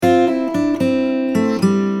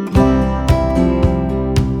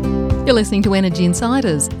You're listening to Energy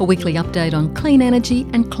Insiders, a weekly update on clean energy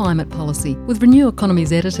and climate policy with Renew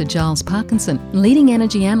Economy's editor Giles Parkinson and leading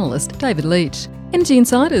energy analyst David Leitch. Energy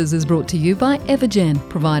Insiders is brought to you by Evergen,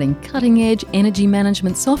 providing cutting-edge energy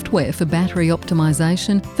management software for battery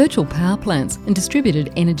optimisation, virtual power plants and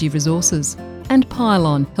distributed energy resources. And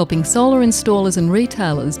Pylon, helping solar installers and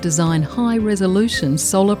retailers design high-resolution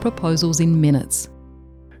solar proposals in minutes.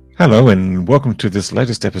 Hello and welcome to this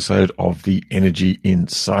latest episode of the Energy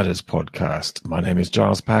Insiders podcast. My name is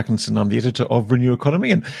Giles Parkinson. I'm the editor of Renew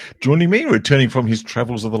Economy, and joining me, returning from his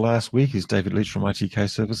travels of the last week, is David Leitch from ITK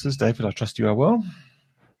Services. David, I trust you are well.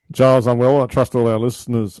 Giles, I'm well. I trust all our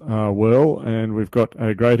listeners are well, and we've got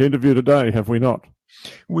a great interview today, have we not?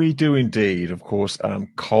 We do indeed. Of course,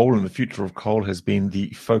 coal and the future of coal has been the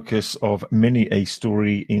focus of many a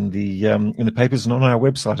story in the papers and on our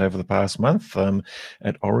website over the past month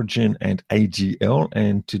at Origin and AGL.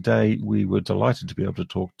 And today we were delighted to be able to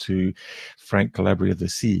talk to Frank Calabria, the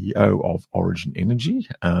CEO of Origin Energy,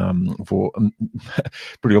 for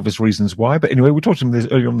pretty obvious reasons why. But anyway, we talked to him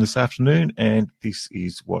earlier on this afternoon, and this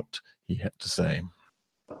is what he had to say.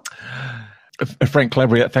 Frank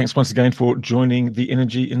Calabria, thanks once again for joining the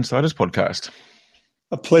Energy Insiders podcast.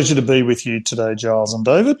 A pleasure to be with you today, Giles and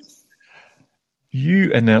David.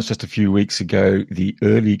 You announced just a few weeks ago the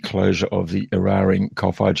early closure of the Eraring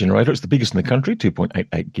coal-fired generator. It's the biggest in the country,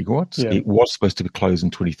 2.88 gigawatts. Yeah. It was supposed to be closed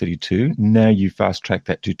in 2032. Now you fast-tracked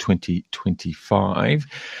that to 2025.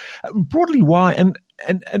 Broadly, why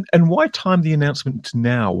and why time the announcement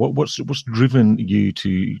now? What's driven you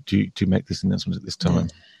to make this announcement at this time?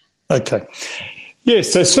 Okay. Yeah,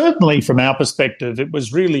 so certainly from our perspective, it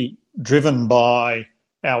was really driven by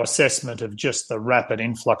our assessment of just the rapid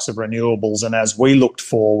influx of renewables. And as we looked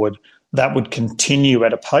forward, that would continue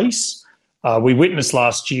at a pace. We witnessed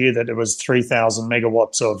last year that there was 3,000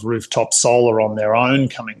 megawatts of rooftop solar on their own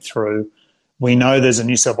coming through. We know there's a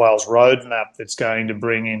New South Wales roadmap that's going to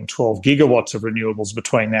bring in 12 gigawatts of renewables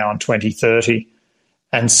between now and 2030.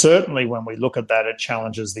 And certainly when we look at that, it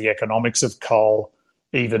challenges the economics of coal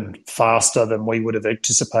even faster than we would have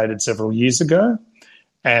anticipated several years ago.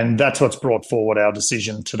 And that's what's brought forward our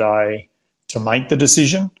decision today to make the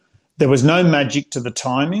decision. There was no magic to the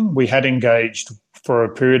timing. We had engaged for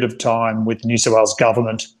a period of time with the New South Wales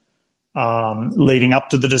government leading up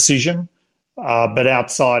to the decision. But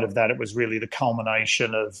outside of that, it was really the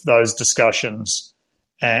culmination of those discussions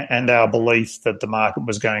and our belief that the market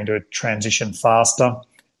was going to transition faster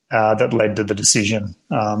that led to the decision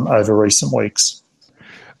over recent weeks.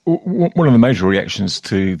 One of the major reactions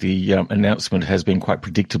to the announcement has been quite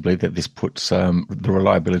predictably that this puts the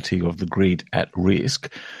reliability of the grid at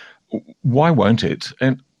risk. Why won't it?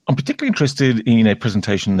 And I'm particularly interested in a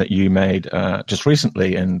presentation that you made just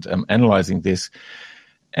recently and analysing this.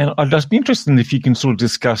 And I'd just be interested if you can sort of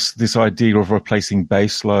discuss this idea of replacing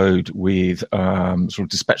baseload with sort of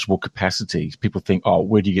dispatchable capacity. People think,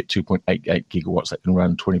 where do you get 2.88 gigawatts that can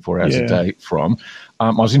run 24 hours a day from?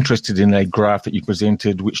 I was interested in a graph that you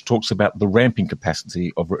presented which talks about the ramping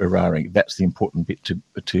capacity of Eraring. That's the important bit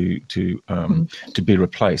to be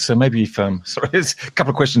replaced. So maybe if sorry, there's a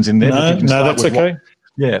couple of questions in there. No, that's okay.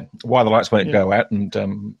 Why the lights won't go out and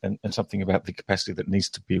something about the capacity that needs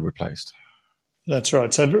to be replaced. That's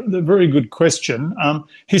right. So a very good question.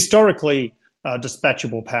 Historically,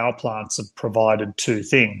 dispatchable power plants have provided two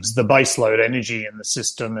things: the baseload energy in the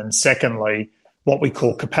system, and secondly, what we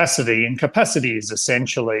call capacity. And capacity is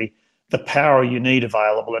essentially the power you need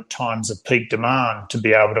available at times of peak demand to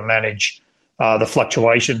be able to manage the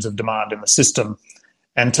fluctuations of demand in the system.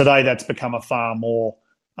 And today that's become a far more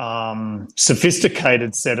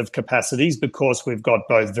sophisticated set of capacities because we've got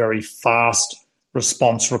both very fast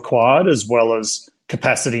response required as well as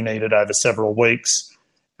capacity needed over several weeks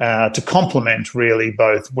to complement really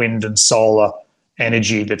both wind and solar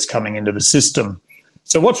energy that's coming into the system.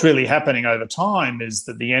 So what's really happening over time is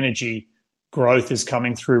that the energy growth is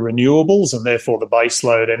coming through renewables, and therefore the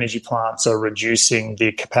baseload energy plants are reducing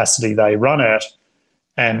the capacity they run at.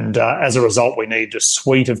 And as a result, we need a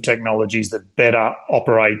suite of technologies that better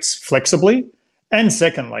operates flexibly. And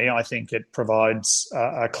secondly, I think it provides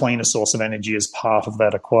a cleaner source of energy as part of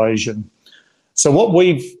that equation. So what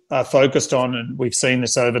we've focused on, and we've seen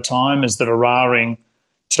this over time, is that Eraring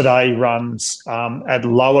today runs at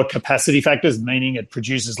lower capacity factors, meaning it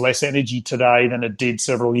produces less energy today than it did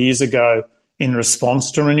several years ago in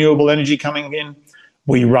response to renewable energy coming in.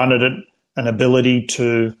 We run it at an ability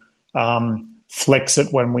to flex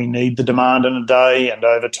it when we need the demand in a day and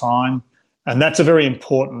over time. And that's a very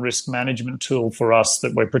important risk management tool for us,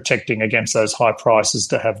 that we're protecting against those high prices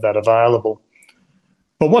to have that available.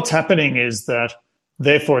 But what's happening is that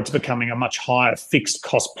Therefore, it's becoming a much higher fixed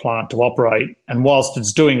cost plant to operate. And whilst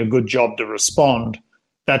it's doing a good job to respond,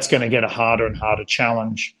 that's going to get a harder and harder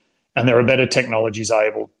challenge. And there are better technologies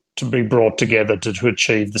able to be brought together to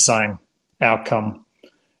achieve the same outcome.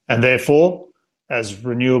 And therefore, as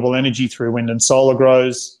renewable energy through wind and solar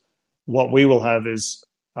grows, what we will have is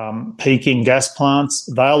peaking gas plants.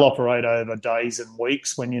 They'll operate over days and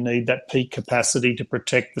weeks when you need that peak capacity to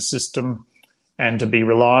protect the system and to be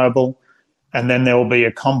reliable. And then there will be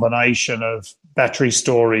a combination of battery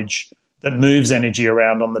storage that moves energy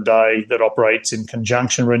around on the day that operates in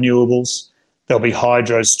conjunction renewables. There'll be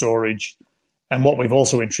hydro storage. And what we've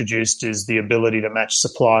also introduced is the ability to match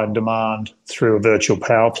supply and demand through a virtual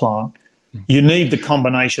power plant. You need the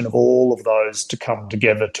combination of all of those to come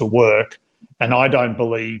together to work. And I don't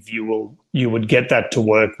believe you would get that to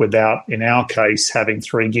work without, in our case, having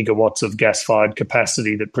 3 gigawatts of gas-fired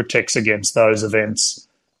capacity that protects against those events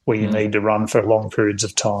where you need to run for long periods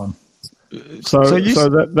of time. So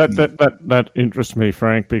that interests me,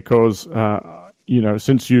 Frank, because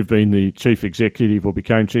since you've been the chief executive or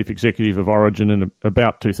became chief executive of Origin in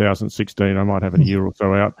about 2016, I might have a year or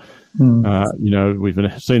so out.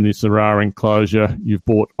 We've seen this Eraring closure. You've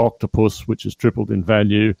bought Octopus, which has tripled in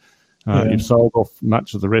value. You've sold off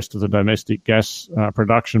much of the rest of the domestic gas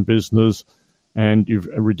production business, and you've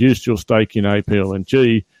reduced your stake in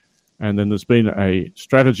APLNG. And then there's been a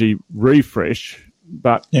strategy refresh,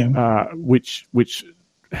 but which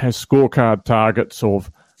has scorecard targets of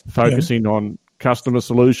focusing on customer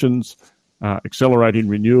solutions, accelerating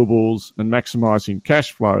renewables, and maximising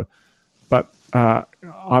cash flow. But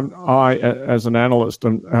I, as an analyst,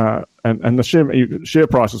 and the share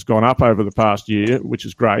price has gone up over the past year, which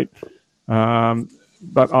is great.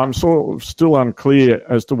 But I'm sort of still unclear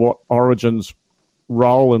as to what Origin's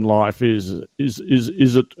role in life is. Is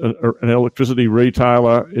it an electricity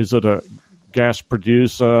retailer? Is it a gas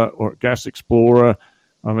producer or gas explorer?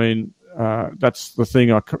 I mean, that's the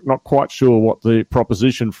thing. I'm not quite sure what the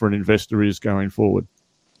proposition for an investor is going forward.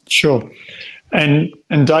 Sure. And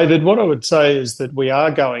David, what I would say is that we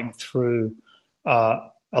are going through a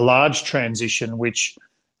large transition, which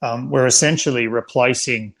we're essentially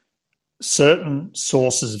replacing certain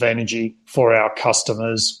sources of energy for our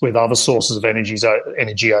customers with other sources of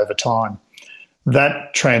energy over time.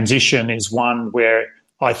 That transition is one where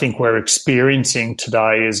I think we're experiencing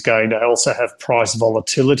today is going to also have price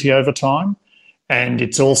volatility over time. And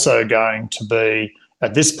it's also going to be,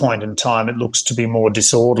 at this point in time, it looks to be more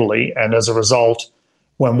disorderly. And as a result,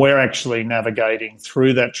 when we're actually navigating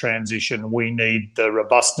through that transition, we need the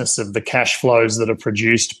robustness of the cash flows that are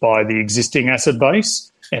produced by the existing asset base.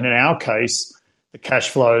 And in our case, the cash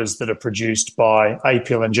flows that are produced by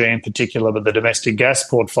APLNG in particular, but the domestic gas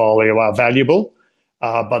portfolio are valuable,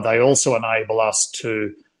 but they also enable us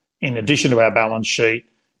to, in addition to our balance sheet,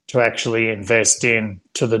 to actually invest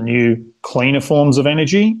into the new cleaner forms of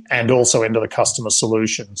energy and also into the customer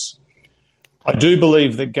solutions. I do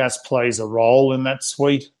believe that gas plays a role in that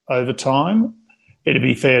suite over time. It'd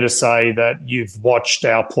be fair to say that you've watched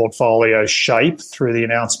our portfolio shape through the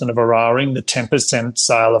announcement of Eraring, the 10%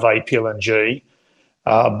 sale of APLNG,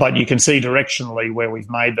 but you can see directionally where we've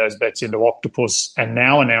made those bets into Octopus and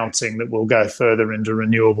now announcing that we'll go further into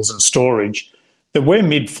renewables and storage, that we're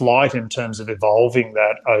mid-flight in terms of evolving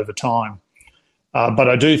that over time. But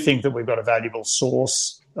I do think that we've got a valuable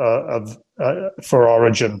source for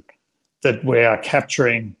Origin that we are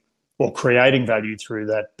capturing or creating value through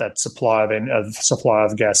that supply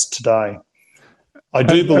of gas today. I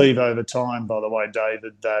do believe over time, by the way,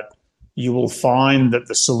 David, that you will find that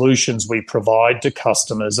the solutions we provide to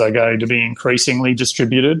customers are going to be increasingly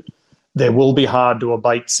distributed. There will be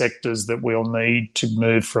hard-to-abate sectors that we'll need to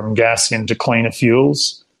move from gas into cleaner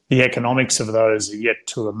fuels. The economics of those are yet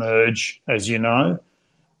to emerge, as you know.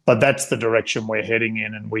 But that's the direction we're heading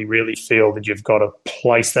in, and we really feel that you've got to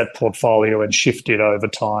place that portfolio and shift it over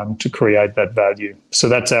time to create that value. So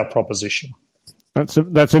that's our proposition.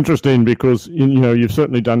 That's interesting because you've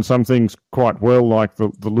certainly done some things quite well, like the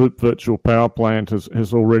Loop virtual power plant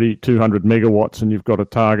has already 200 megawatts, and you've got a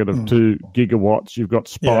target of 2 gigawatts. You've got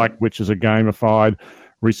Spike, which is a gamified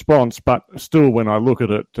response, but still, when I look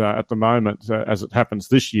at it at the moment, as it happens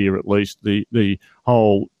this year at least, the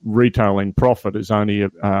whole retailing profit is only,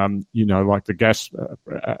 like the gas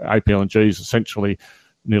APLNG is essentially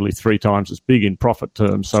nearly 3 times as big in profit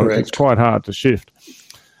terms, so Correct. It's quite hard to shift.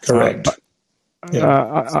 Correct.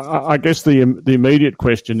 I guess the immediate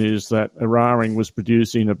question is that Eraring was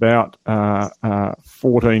producing about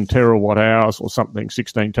 14 terawatt hours or something,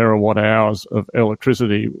 16 terawatt hours of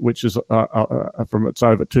electricity, which is from its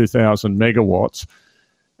over 2,000 megawatts.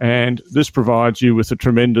 And this provides you with a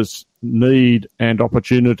tremendous need and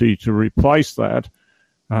opportunity to replace that,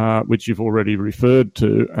 which you've already referred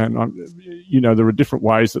to. And, there are different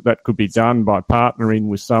ways that could be done by partnering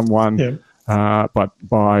with someone, but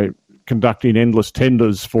by conducting endless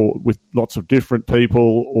tenders with lots of different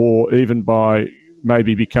people, or even by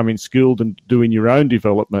maybe becoming skilled and doing your own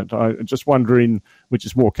development. I'm just wondering, which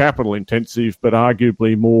is more capital intensive, but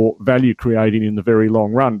arguably more value creating in the very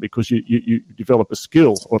long run, because you develop a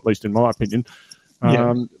skill, or at least in my opinion.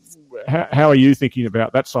 How are you thinking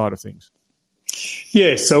about that side of things?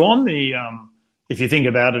 Yeah, so on the, if you think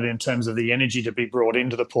about it in terms of the energy to be brought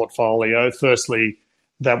into the portfolio, firstly,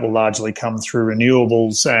 that will largely come through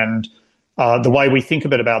renewables. And the way we think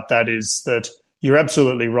about that is that you're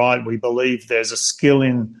absolutely right. We believe there's a skill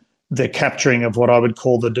in the capturing of what I would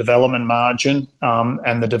call the development margin,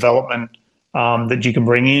 and the development that you can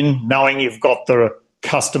bring in, knowing you've got the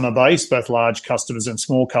customer base, both large customers and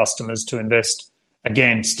small customers, to invest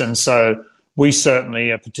against. And so we certainly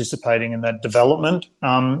are participating in that development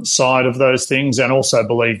side of those things, and also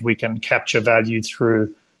believe we can capture value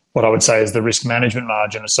through what I would say is the risk management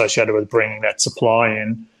margin associated with bringing that supply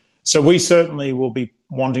in. So we certainly will be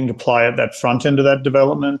wanting to play at that front end of that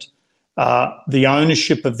development. The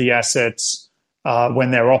ownership of the assets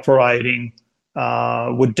when they're operating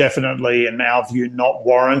would definitely, in our view, not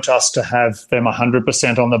warrant us to have them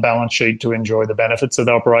 100% on the balance sheet to enjoy the benefits of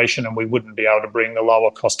the operation, and we wouldn't be able to bring the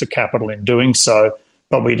lower cost of capital in doing so.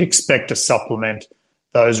 But we'd expect to supplement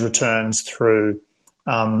those returns through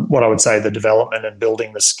what I would say the development and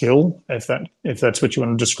building the skill, if that's what you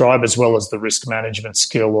want to describe, as well as the risk management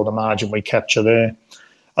skill or the margin we capture there.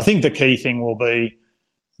 I think the key thing will be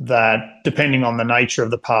that, depending on the nature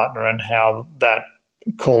of the partner and how that,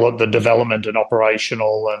 call it the development and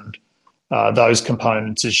operational and those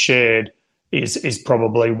components is shared, is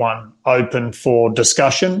probably one open for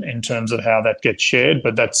discussion in terms of how that gets shared.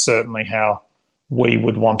 But that's certainly how we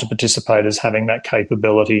would want to participate, as having that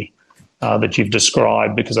capability that you've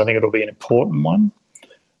described, because I think it'll be an important one.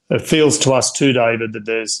 It feels to us too, David, that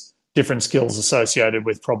there's different skills associated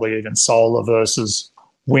with probably even solar versus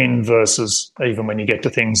wind, versus even when you get to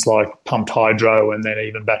things like pumped hydro and then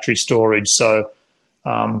even battery storage. So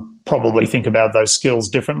probably think about those skills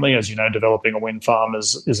differently. As you know, developing a wind farm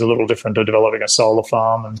is a little different to developing a solar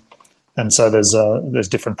farm, and so there's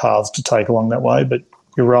different paths to take along that way. But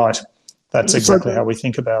you're right, that's exactly how we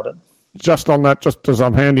think about it. Just on that, just as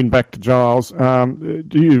I'm handing back to Giles, do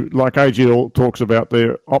you, like AGL talks about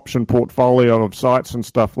their option portfolio of sites and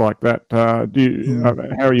stuff like that? How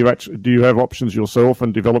are you actually? Do you have options yourself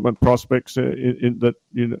and development prospects in that?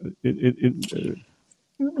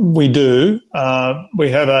 We do.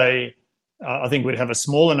 We have I think we'd have a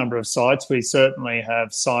smaller number of sites. We certainly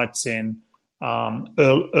have sites in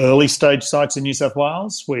early stage sites in New South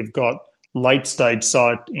Wales. We've got late stage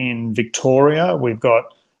site in Victoria. We've got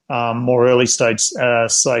more early stage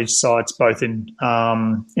sites both in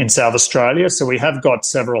South Australia. So we have got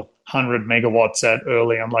several hundred megawatts at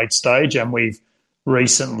early and late stage, and we've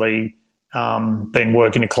recently been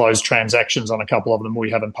working to close transactions on a couple of them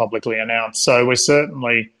we haven't publicly announced. So we're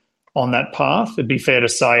certainly on that path. It'd be fair to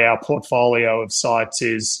say our portfolio of sites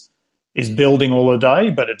is building all the day,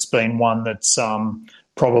 but it's been one that's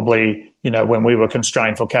probably, when we were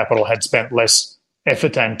constrained for capital, had spent less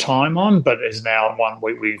effort and time on, but is now one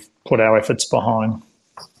we've put our efforts behind.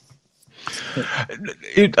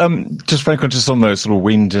 Just Frank, just on those sort of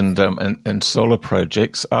wind and solar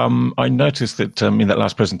projects, I noticed that in that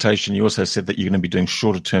last presentation you also said that you're going to be doing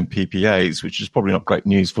shorter term PPAs, which is probably not great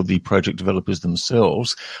news for the project developers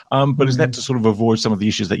themselves. But is that to sort of avoid some of the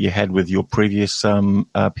issues that you had with your previous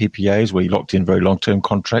PPAs, where you locked in very long term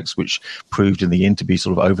contracts, which proved in the end to be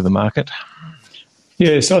sort of over the market?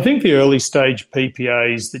 Yeah, so I think the early stage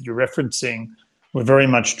PPAs that you're referencing were very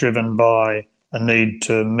much driven by a need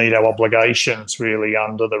to meet our obligations really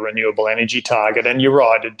under the renewable energy target. And you're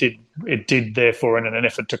right, it did therefore, in an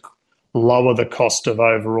effort to lower the cost of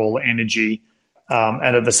overall energy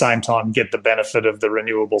and at the same time get the benefit of the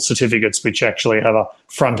renewable certificates, which actually have a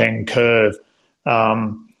front-end curve.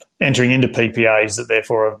 Entering into PPAs that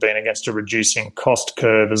therefore have been against a reducing cost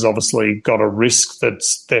curve has obviously got a risk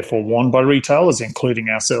that's therefore worn by retailers, including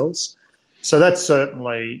ourselves. So that's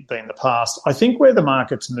certainly been the past. I think where the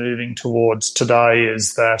market's moving towards today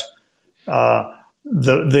is that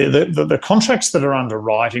the contracts that are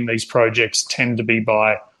underwriting these projects tend to be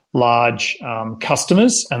by large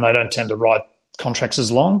customers, and they don't tend to write contracts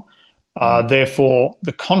as long. Therefore,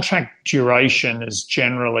 the contract duration has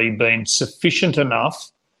generally been sufficient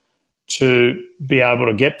enough to be able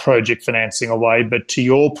to get project financing away. But to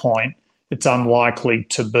your point, it's unlikely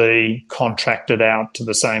to be contracted out to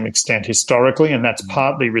the same extent historically, and that's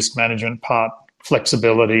partly risk management, part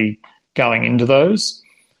flexibility going into those.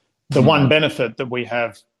 The one benefit that we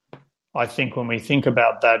have, I think, when we think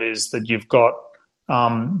about that is that you've got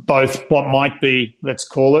both what might be, let's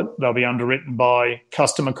call it, they'll be underwritten by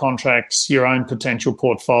customer contracts, your own potential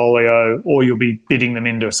portfolio, or you'll be bidding them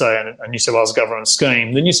into, say, a New South Wales government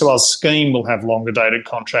scheme. The New South Wales scheme will have longer dated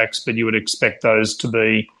contracts, but you would expect those to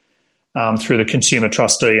be through the consumer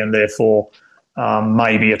trustee, and therefore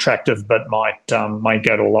may be attractive, but might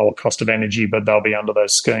go to a lower cost of energy, but they'll be under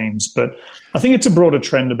those schemes. But I think it's a broader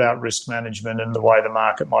trend about risk management and the way the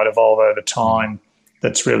market might evolve over time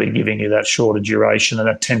that's really giving you that shorter duration, and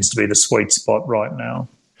that tends to be the sweet spot right now.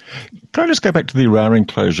 Can I just go back to the Eraring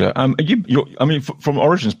closure? From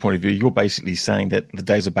Origin's point of view, you're basically saying that the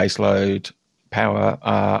days of baseload power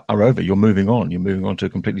are over. You're moving on. You're moving on to a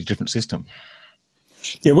completely different system.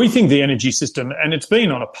 Yeah, we think the energy system, and it's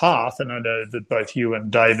been on a path, and I know that both you and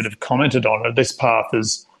David have commented on it, this path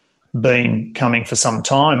has been coming for some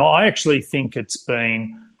time. I actually think it's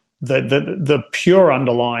been the pure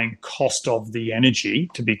underlying cost of the energy,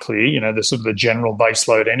 to be clear, the sort of the general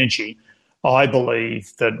baseload energy. I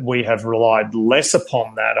believe that we have relied less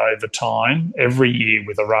upon that over time, every year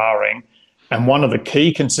with Eraring. And one of the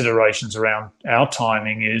key considerations around our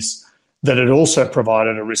timing is that it also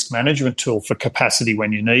provided a risk management tool for capacity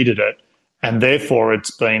when you needed it. And therefore,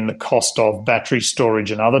 it's been the cost of battery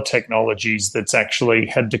storage and other technologies that's actually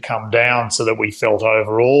had to come down so that we felt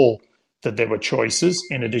overall that there were choices,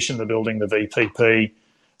 in addition to building the VPP,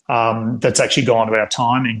 that's actually gone to our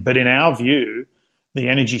timing. But in our view, the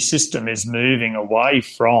energy system is moving away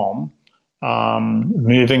from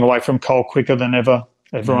coal quicker than ever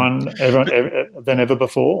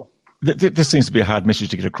before. There seems to be a hard message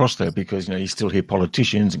to get across, though, because you still hear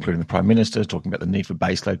politicians, including the Prime Minister, talking about the need for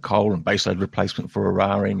baseload coal and baseload replacement for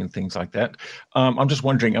Eraring and things like that. I'm just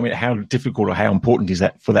wondering, how difficult or how important is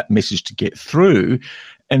that for that message to get through?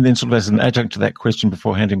 And then sort of as an adjunct to that question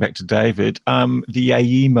before handing back to David, the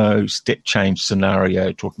AEMO step change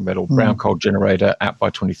scenario, talking about all brown coal generator out by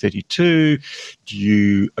 2032, do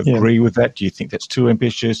you agree with that? Do you think that's too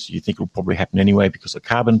ambitious? Do you think it will probably happen anyway because of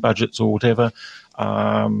carbon budgets or whatever?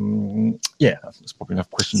 That's probably enough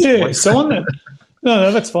questions. Yeah, so on that,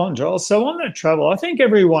 no, that's fine, Joel. So on that travel, I think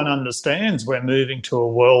everyone understands we're moving to a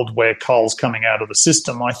world where coal's coming out of the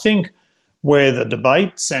system. I think where the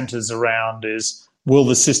debate centres around is, will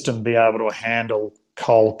the system be able to handle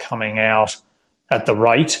coal coming out at the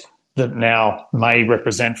rate that now may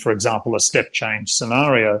represent, for example, a step change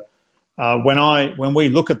scenario? When we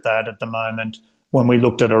look at that at the moment, when we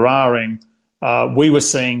looked at Eraring, we were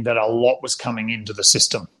seeing that a lot was coming into the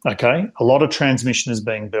system, okay? A lot of transmission is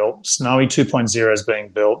being built. Snowy 2.0 is being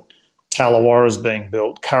built. Tallawarra is being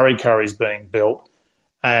built. Kurri Kurri is being built.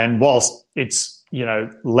 And whilst it's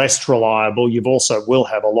less reliable, you also will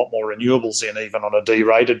have a lot more renewables in, even on a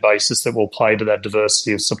derated basis, that will play to that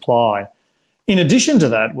diversity of supply. In addition to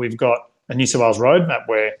that, we've got a New South Wales roadmap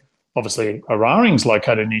where obviously Eraring's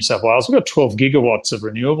located in New South Wales. We've got 12 gigawatts of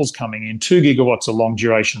renewables coming in, 2 gigawatts of long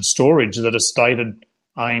duration storage that are stated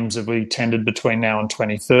aims that we tendered between now and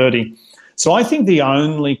 2030. So I think the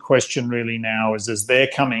only question really now is, as they're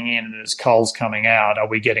coming in and as coal's coming out, are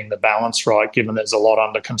we getting the balance right, given there's a lot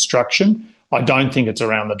under construction? I don't think it's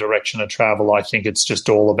around the direction of travel. I think it's just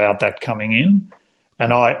all about that coming in.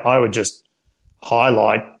 And I would just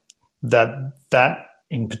highlight that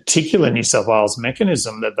in particular New South Wales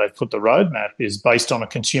mechanism that they've put the roadmap is based on a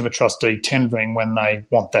consumer trustee tendering when they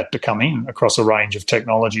want that to come in across a range of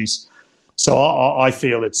technologies. So I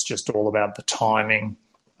feel it's just all about the timing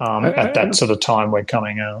at that sort of time we're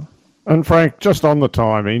coming out. And Frank, just on the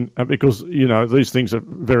timing, because, these things are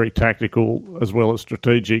very tactical as well as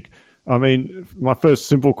strategic. My first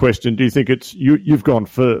simple question, do you think it's you've gone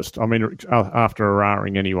first? After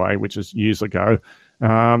Eraring anyway, which is years ago.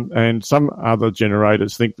 And some other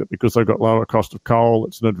generators think that because they've got lower cost of coal,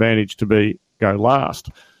 it's an advantage to go last.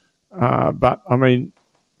 But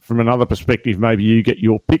from another perspective, maybe you get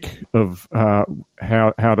your pick of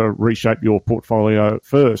how to reshape your portfolio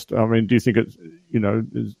first. Do you think it's,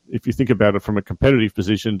 if you think about it from a competitive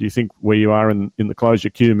position, do you think where you are in the closure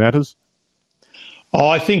queue matters?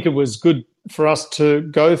 I think it was good for us to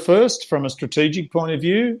go first from a strategic point of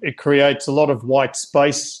view. It creates a lot of white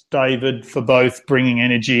space, David, for both bringing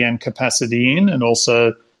energy and capacity in, and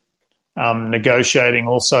also negotiating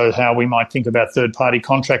also how we might think about third-party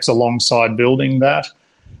contracts alongside building that.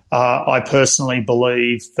 I personally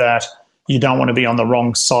believe that you don't want to be on the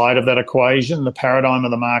wrong side of that equation. The paradigm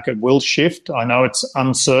of the market will shift. I know it's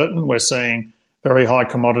uncertain. We're seeing very high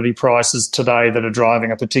commodity prices today that are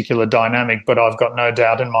driving a particular dynamic, but I've got no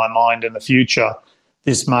doubt in my mind in the future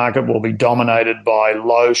this market will be dominated by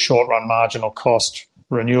low short-run marginal cost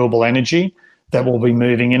renewable energy that will be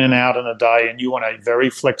moving in and out in a day, and you want a very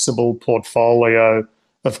flexible portfolio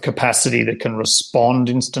of capacity that can respond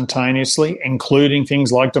instantaneously, including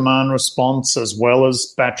things like demand response as well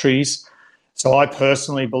as batteries. So I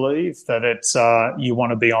personally believe that it's you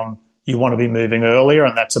want to be moving earlier,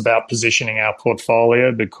 and that's about positioning our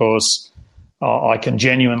portfolio, because I can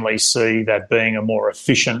genuinely see that being a more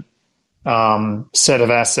efficient set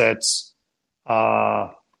of assets,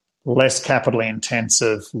 less capitally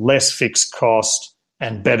intensive, less fixed cost,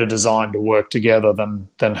 and better designed to work together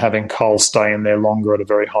than having coal stay in there longer at a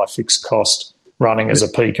very high fixed cost, running as a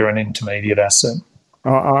peak or an intermediate asset.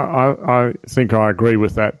 I think I agree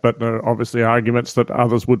with that, but there are obviously arguments that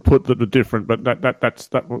others would put that are different. But that's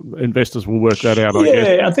investors will work that out. I guess.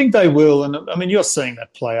 Yeah, I think they will, and I mean you're seeing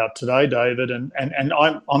that play out today, David. And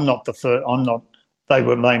I'm not the first. I'm not. They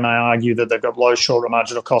may argue that they've got low shorter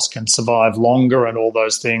marginal costs, can survive longer, and all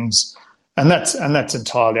those things, and that's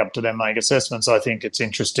entirely up to them make assessments. I think it's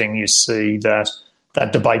interesting you see that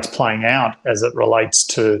debate's playing out as it relates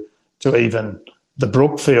to even the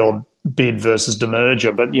Brookfield bid versus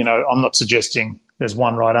demerger. But I'm not suggesting there's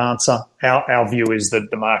one right answer. Our view is that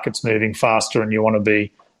the market's moving faster, and you want to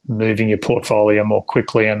be moving your portfolio more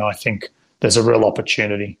quickly. And I think there's a real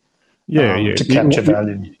opportunity. To capture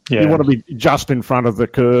value. You want to be just in front of the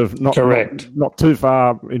curve, not too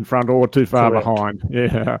far in front or too far behind.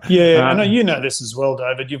 Yeah. I know you know this as well,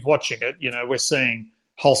 David. You're watching it. We're seeing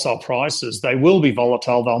wholesale prices. They will be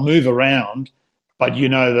volatile. They'll move around, but you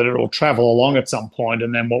know that it will travel along at some point,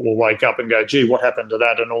 and then what will wake up and go, gee, what happened to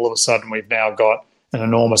that? And all of a sudden we've now got an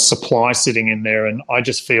enormous supply sitting in there. And I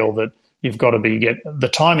just feel that you've got to the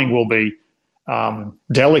timing will be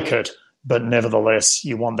delicate, but nevertheless,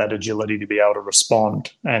 you want that agility to be able to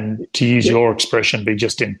respond. And to use your expression, be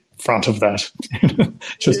just in front of that.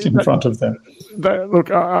 In front of that.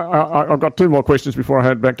 Look, I've got two more questions before I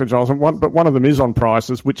head back to Giles. But one of them is on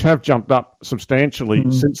prices, which have jumped up substantially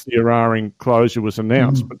since the Eraring closure was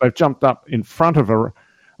announced. But they've jumped up in front of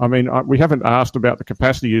we haven't asked about the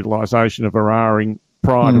capacity utilisation of Eraring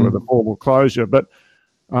prior to the formal closure, but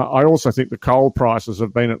I also think the coal prices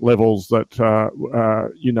have been at levels that,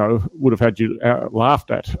 would have had you laughed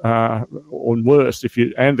at, or worse,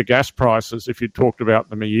 and the gas prices, if you talked about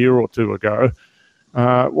them a year or two ago.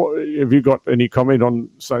 Have you got any comment on,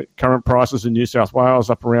 say, current prices in New South Wales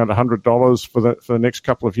up around $100 for the next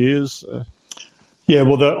couple of years? Yeah,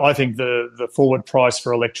 well, I think the forward price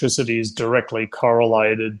for electricity is directly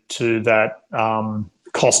correlated to that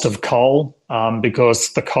cost of coal,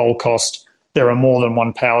 because the coal cost. There are more than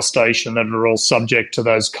one power station that are all subject to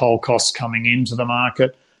those coal costs coming into the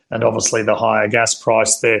market, and obviously the higher gas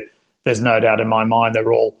price there's no doubt in my mind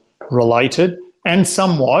they're all related, and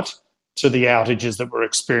somewhat to the outages that were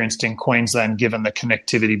experienced in Queensland, given the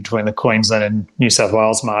connectivity between the Queensland and New South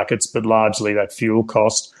Wales markets, but largely that fuel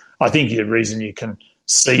cost. I think the reason you can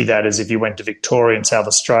see that is if you went to Victoria and South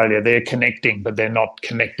Australia, they're connecting, but they're not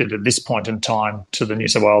connected at this point in time to the New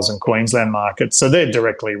South Wales and Queensland markets. So they're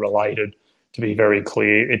directly related. To be very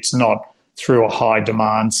clear, it's not through a high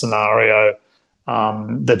demand scenario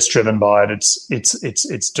that's driven by it.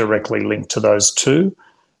 It's directly linked to those two.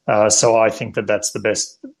 So I think that's the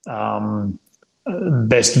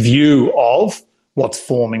best view of what's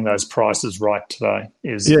forming those prices right today.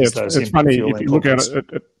 Is those it's funny if you look at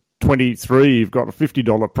it at 23, you've got a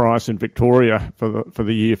 $50 price in Victoria for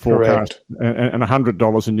the year forecast, and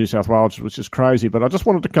 $100 in New South Wales, which is crazy. But I just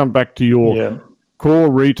wanted to come back to your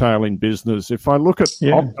core retailing business. If I look at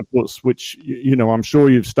Octopus, which I'm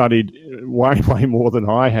sure you've studied way more than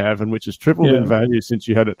I have, and which has tripled in value since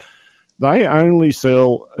you had it, they only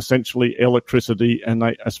sell essentially electricity, and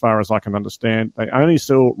they, as far as I can understand, they only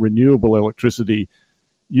sell renewable electricity.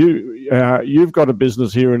 You've got a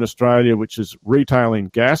business here in Australia which is retailing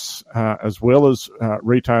gas as well as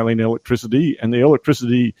retailing electricity, and the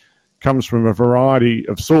electricity comes from a variety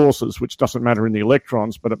of sources, which doesn't matter in the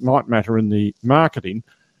electrons, but it might matter in the marketing.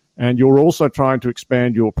 And you're also trying to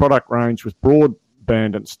expand your product range with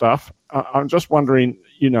broadband and stuff. I'm just wondering,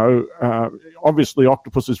 obviously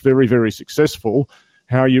Octopus is very, very successful,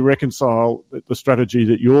 how you reconcile the strategy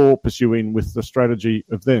that you're pursuing with the strategy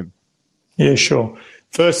of them. Yeah, sure.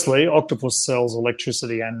 Firstly, Octopus sells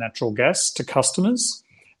electricity and natural gas to customers.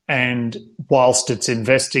 And whilst it's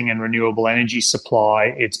investing in renewable energy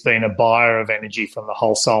supply, it's been a buyer of energy from the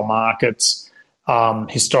wholesale markets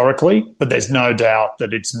historically, but there's no doubt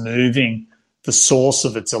that it's moving the source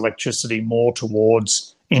of its electricity more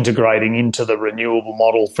towards integrating into the renewable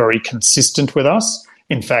model very consistent with us.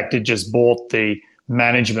 In fact, it just bought the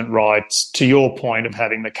management rights, to your point, of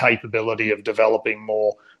having the capability of developing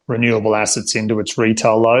more renewable assets into its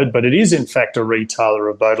retail load. But it is, in fact, a retailer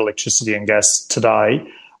of both electricity and gas today.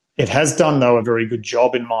 It has done, though, a very good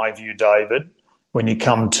job, in my view, David, when you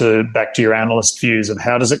come back to your analyst views of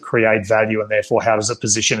how does it create value and therefore how does it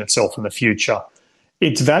position itself in the future.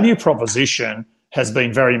 Its value proposition has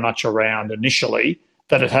been very much around initially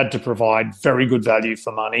that it had to provide very good value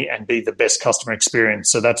for money and be the best customer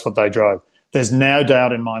experience. So that's what they drove. There's no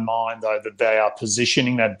doubt in my mind, though, that they are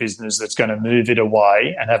positioning that business that's going to move it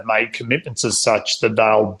away and have made commitments as such that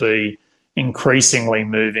they'll be increasingly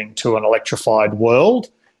moving to an electrified world,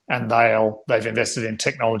 and they've invested in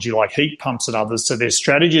technology like heat pumps and others. So their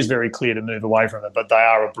strategy is very clear to move away from it, but they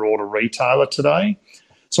are a broader retailer today.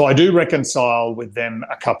 So I do reconcile with them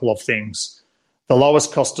a couple of things. The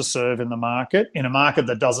lowest cost to serve in a market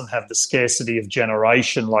that doesn't have the scarcity of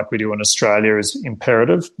generation like we do in Australia is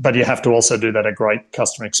imperative, but you have to also do that at great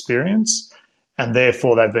customer experience. And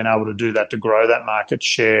therefore, they've been able to do that to grow that market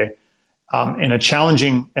share. And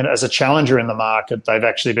as a challenger in the market, they've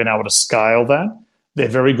actually been able to scale that. They're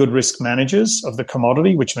very good risk managers of the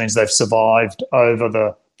commodity, which means they've survived over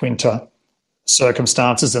the winter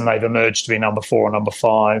circumstances and they've emerged to be number 4 or number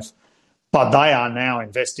 5. But they are now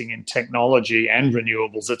investing in technology and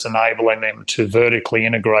renewables that's enabling them to vertically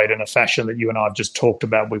integrate in a fashion that you and I have just talked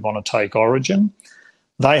about we want to take Origin.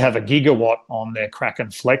 They have a gigawatt on their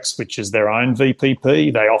Kraken Flex, which is their own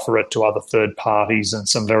VPP. They offer it to other third parties and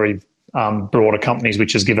some very broader companies,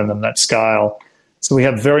 which has given them that scale. So we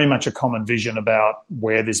have very much a common vision about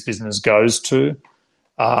where this business goes to.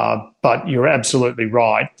 But you're absolutely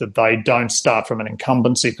right that they don't start from an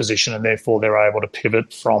incumbency position and therefore they're able to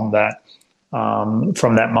pivot from that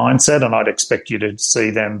mindset. And I'd expect you to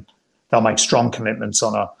see them, they'll make strong commitments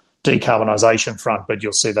on a decarbonisation front, but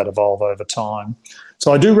you'll see that evolve over time.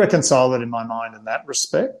 So I do reconcile it in my mind in that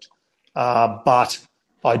respect. But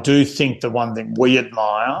I do think the one thing we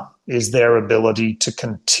admire is their ability to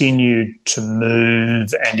continue to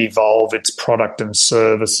move and evolve its product and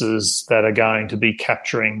services that are going to be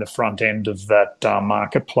capturing the front end of that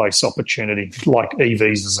marketplace opportunity, like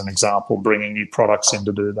EVs as an example, bringing new products in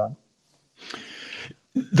to do that.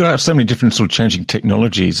 There are so many different sort of changing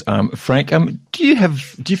technologies. Frank, do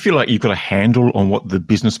you feel like you've got a handle on what the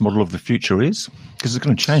business model of the future is? Because it's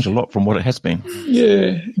going to change a lot from what it has been.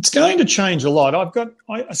 Yeah, it's going to change a lot.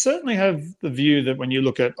 I certainly have the view that when you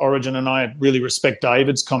look at Origin, and I really respect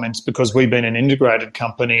David's comments because we've been an integrated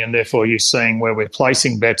company and therefore you're seeing where we're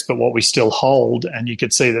placing bets, but what we still hold, and you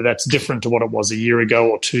could see that that's different to what it was a year ago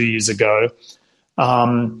or 2 years ago.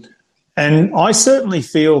 And I certainly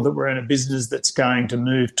feel that we're in a business that's going to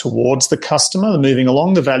move towards the customer, moving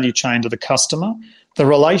along the value chain to the customer. The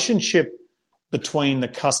relationship between the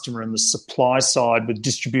customer and the supply side with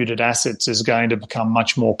distributed assets is going to become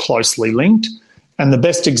much more closely linked. And the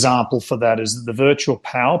best example for that is that the virtual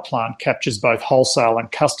power plant captures both wholesale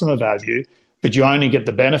and customer value, but you only get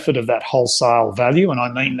the benefit of that wholesale value. And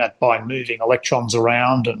I mean that by moving electrons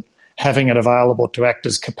around and having it available to act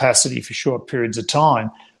as capacity for short periods of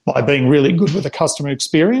time, by being really good with the customer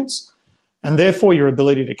experience. And therefore your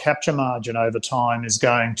ability to capture margin over time is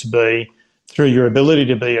going to be through your ability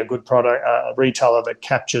to be a good product, a retailer that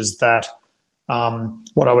captures that,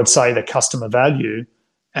 what I would say the customer value,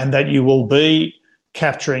 and that you will be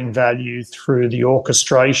capturing value through the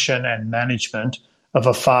orchestration and management of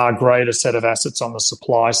a far greater set of assets on the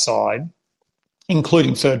supply side,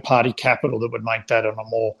 including third-party capital that would make that on a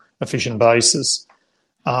more efficient basis.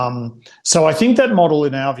 So I think that model,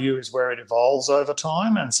 in our view, is where it evolves over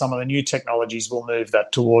time, and some of the new technologies will move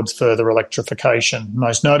that towards further electrification,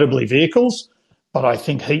 most notably vehicles. But I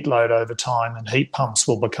think heat load over time and heat pumps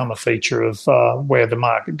will become a feature of where the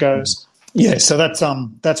market goes. Yeah, so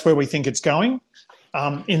that's where we think it's going.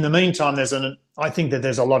 In the meantime, I think that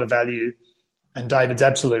there's a lot of value, and David's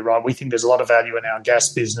absolutely right. We think there's a lot of value in our gas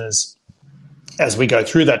business as we go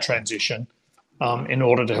through that transition in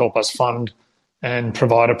order to help us fund and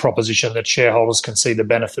provide a proposition that shareholders can see the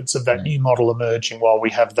benefits of that new model emerging while we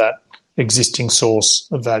have that existing source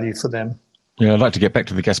of value for them. Yeah, I'd like to get back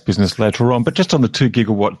to the gas business later on, but just on the 2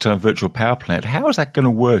 gigawatt virtual power plant, how is that going to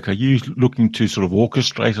work? Are you looking to sort of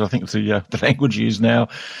orchestrate, I think the language used now,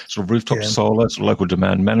 sort of rooftop solar, sort of local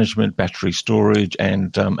demand management, battery storage,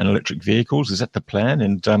 and electric vehicles? Is that the plan?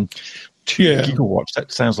 And 2 gigawatts,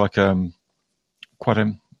 that sounds like quite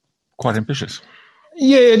ambitious.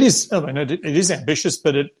 Yeah, it is. I mean, it is ambitious,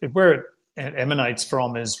 but where it emanates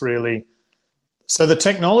from is really So the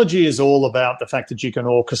technology is all about the fact that you can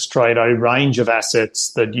orchestrate a range of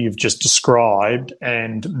assets that you've just described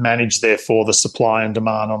and manage, therefore, the supply and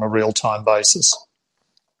demand on a real-time basis.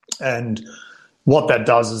 And what that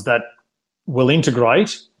does is that will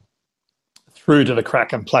integrate through to the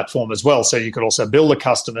Kraken platform as well. So you could also build the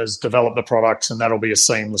customers, develop the products, and that'll be a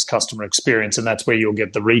seamless customer experience. And that's where you'll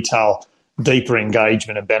get the retail deeper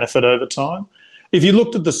engagement and benefit over time. If you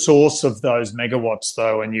looked at the source of those megawatts,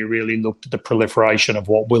 though, and you really looked at the proliferation of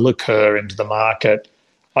what will occur into the market,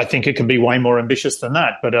 I think it can be way more ambitious than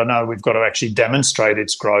that. But I know we've got to actually demonstrate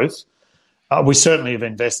its growth. We certainly have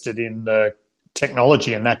invested in the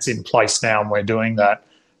technology, and that's in place now, and we're doing that.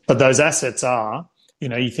 But those assets are,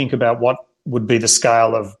 you think about what would be the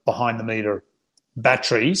scale of behind-the-meter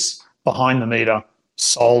batteries, behind-the-meter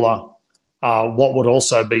solar, what would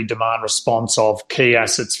also be demand response of key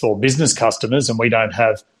assets for business customers, and we don't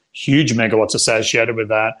have huge megawatts associated with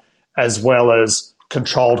that, as well as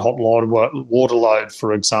controlled hot water load,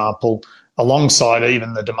 for example, alongside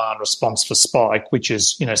even the demand response for Spike, which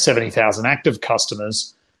is 70,000 active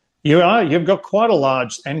customers. You've got quite a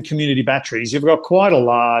large, and community batteries, you've got quite a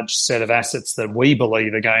large set of assets that we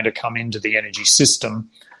believe are going to come into the energy system.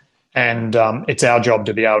 And it's our job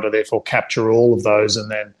to be able to therefore capture all of those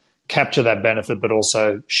and then capture that benefit, but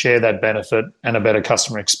also share that benefit and a better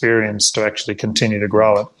customer experience to actually continue to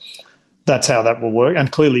grow it. That's how that will work.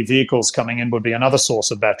 And clearly vehicles coming in would be another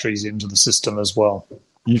source of batteries into the system as well.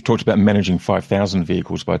 You've talked about managing 5,000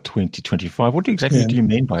 vehicles by 2025. What exactly do you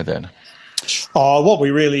mean by that? What we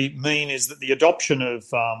really mean is that the adoption of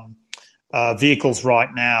vehicles right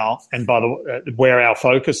now, and by the where our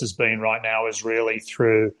focus has been right now, is really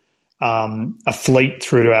through a fleet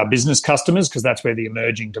through to our business customers, because that's where the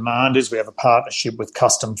emerging demand is. We have a partnership with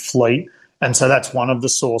Custom Fleet, and so that's one of the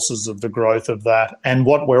sources of the growth of that. And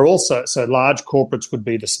what we're also, so large corporates would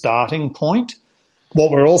be the starting point. What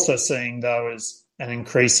we're also seeing, though, is an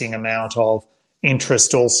increasing amount of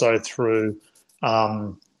interest also through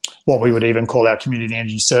what we would even call our community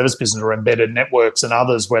energy service business, or embedded networks and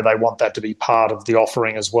others, where they want that to be part of the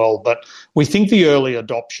offering as well. But we think the early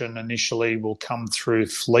adoption initially will come through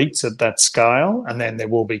fleets at that scale, and then there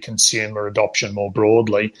will be consumer adoption more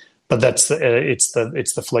broadly. But it's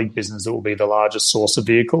the fleet business that will be the largest source of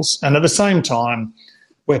vehicles. And at the same time,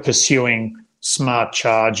 we're pursuing smart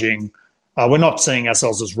charging. We're not seeing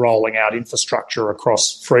ourselves as rolling out infrastructure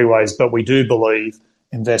across freeways, but we do believe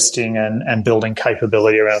investing and building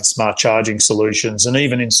capability around smart charging solutions, and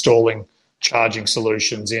even installing charging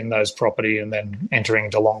solutions in those property and then entering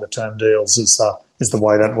into longer term deals is the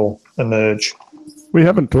way that will emerge. We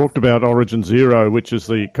haven't talked about Origin Zero, which is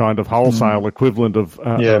the kind of wholesale equivalent of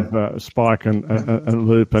Spike and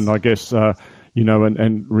Loop, and I guess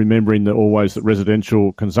and remembering that always that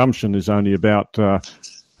residential consumption is only about 30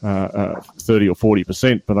 or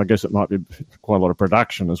 40%, but I guess it might be quite a lot of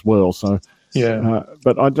production as well. So. Yeah,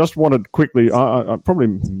 but I just wanted quickly, I probably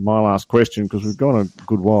my last question, because we've gone a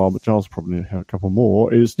good while, but Giles probably have a couple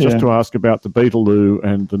more, is just to ask about the Beetaloo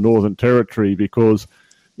and the Northern Territory, because,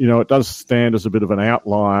 it does stand as a bit of an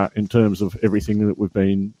outlier in terms of everything that we've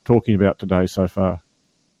been talking about today so far.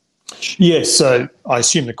 Yes, so I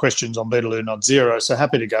assume the question's on Beetaloo, not Zero, so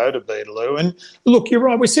happy to go to Beetaloo. And look, you're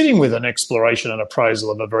right, we're sitting with an exploration and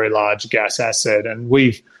appraisal of a very large gas asset, and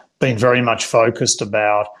we've been very much focused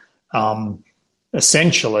about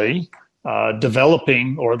essentially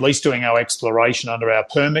developing, or at least doing our exploration under our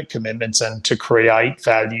permit commitments, and to create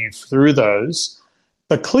value through those.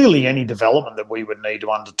 But clearly any development that we would need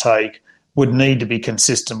to undertake would need to be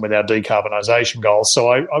consistent with our decarbonisation goals. So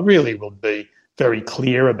I really would be very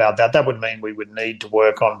clear about that. That would mean we would need to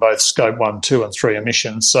work on both Scope 1, 2 and 3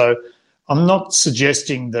 emissions. So I'm not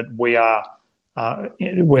suggesting that we are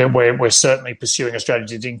we're certainly pursuing a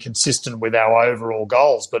strategy that's inconsistent with our overall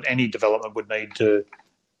goals, but any development would need to,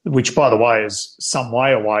 which by the way is some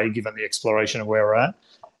way away given the exploration of where we're at.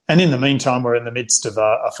 And in the meantime, we're in the midst of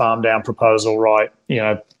a farm down proposal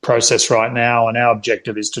process right now, and our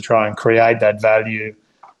objective is to try and create that value,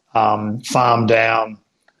 farm down,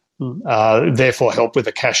 therefore help with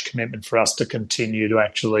a cash commitment for us to continue to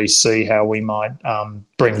actually see how we might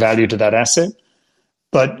bring value to that asset.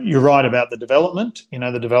 But you're right about the development.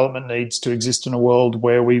 The development needs to exist in a world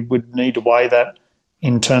where we would need to weigh that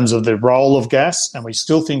in terms of the role of gas, and we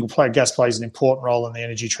still think gas plays an important role in the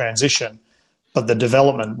energy transition, but the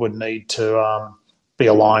development would need to be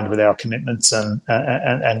aligned with our commitments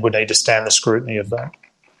and would need to stand the scrutiny of that.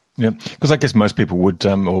 Yeah, because I guess most people would,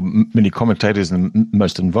 or many commentators and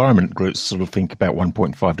most environment groups sort of think about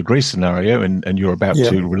 1.5 degree scenario, and you're about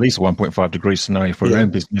to release a 1.5 degree scenario for your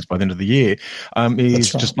own business by the end of the year,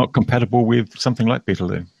 is just not compatible with something like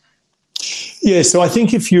Beetaloo. Yeah, so I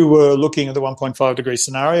think if you were looking at the 1.5 degree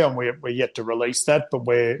scenario, and we're yet to release that, but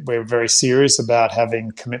we're very serious about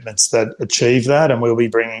having commitments that achieve that, and we'll be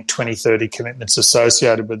bringing 2030 commitments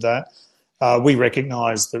associated with that. We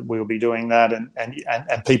recognise that we'll be doing that,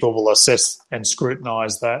 and people will assess and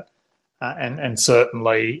scrutinise that, and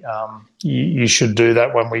certainly you should do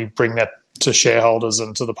that when we bring that to shareholders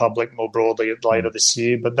and to the public more broadly later this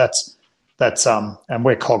year. But that's and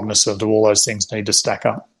we're cognizant of all those things need to stack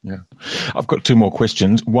up. Yeah, I've got two more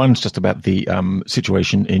questions. One's just about the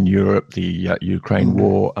situation in Europe, the Ukraine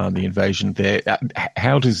war, the invasion there.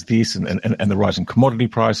 How does this and the rise in commodity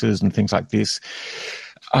prices and things like this?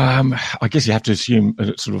 I guess you have to assume,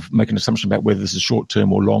 sort of make an assumption about whether this is short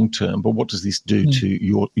term or long term. But what does this do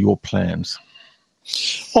to your plans?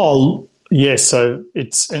 Oh, yes. So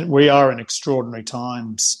we are in extraordinary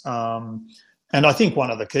times. And I think one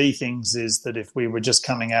of the key things is that if we were just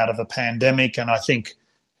coming out of a pandemic, and I think,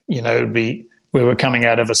 we were coming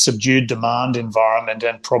out of a subdued demand environment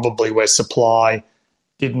and probably where supply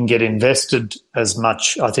didn't get invested as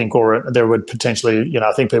much, I think, or there would potentially,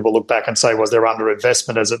 I think people look back and say, was there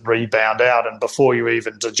underinvestment as it rebound out? And before you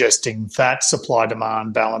even digesting that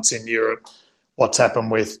supply-demand balance in Europe, what's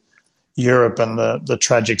happened with Europe and the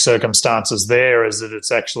tragic circumstances there is that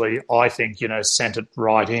it's actually, I think, sent it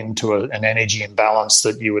right into an energy imbalance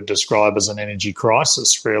that you would describe as an energy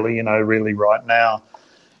crisis, really, really right now.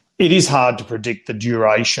 It is hard to predict the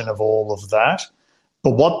duration of all of that.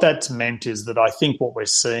 But what that's meant is that I think what we're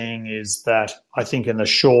seeing is that I think in the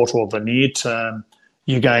short or the near term,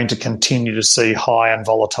 you're going to continue to see high and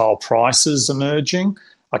volatile prices emerging.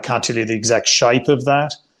 I can't tell you the exact shape of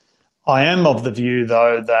that. I am of the view,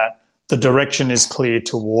 though, that the direction is clear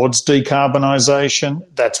towards decarbonisation.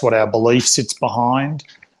 That's what our belief sits behind.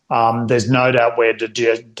 There's no doubt we're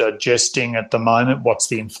digesting at the moment what's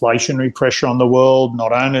the inflationary pressure on the world.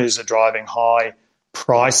 Not only is it driving high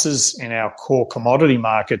prices in our core commodity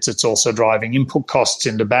markets, it's also driving input costs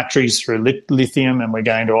into batteries through lithium, and we're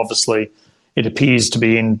going to obviously, it appears to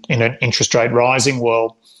be in an interest rate rising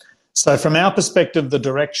world. So from our perspective, the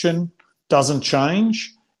direction doesn't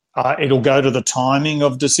change. It'll go to the timing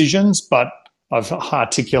of decisions, but I've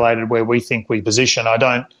articulated where we think we position. I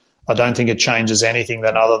don't think it changes anything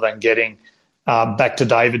other than getting back to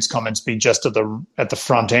David's comments, be just at the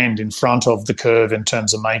front end, in front of the curve in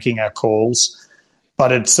terms of making our calls.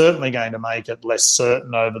 But it's certainly going to make it less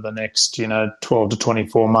certain over the next 12 to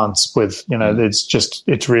 24 months. With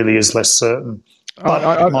it really is less certain.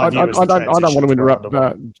 I don't want to interrupt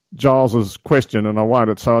Giles's question, and I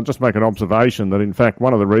won't. So I'll just make an observation that, in fact,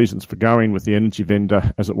 one of the reasons for going with the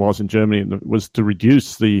Energiewende, as it was in Germany, was to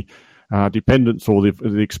reduce the dependence or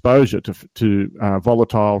the exposure to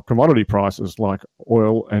volatile commodity prices like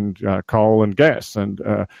oil and coal and gas. And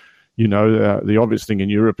the obvious thing in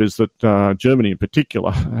Europe is that Germany in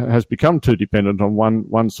particular has become too dependent on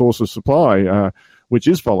one source of supply, which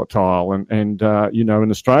is volatile. And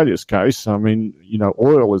in Australia's case, I mean,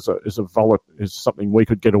 oil is something we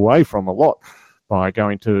could get away from a lot by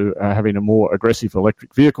going to having a more aggressive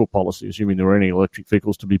electric vehicle policy, assuming there are any electric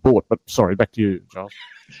vehicles to be bought. But sorry, back to you, Giles.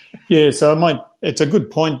 Yeah, so it's a good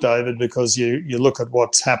point, David, because you look at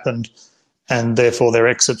what's happened and therefore their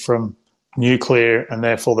exit from nuclear and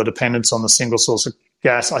therefore the dependence on the single source of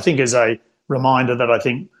gas, I think is a reminder that I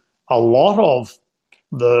think a lot of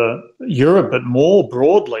Europe, but more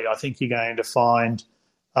broadly, I think you're going to find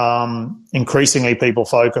increasingly people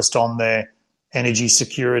focused on their energy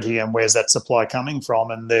security and where's that supply coming from,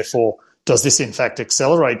 and therefore does this in fact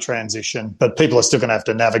accelerate transition? But people are still going to have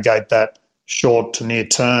to navigate that short to near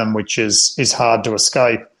term, which is hard to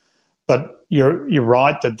escape. But you're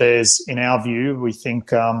right that there's, in our view, we think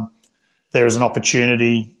there is an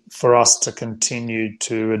opportunity for us to continue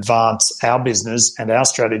to advance our business, and our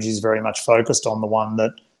strategy is very much focused on the one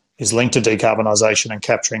that is linked to decarbonisation and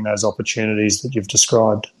capturing those opportunities that you've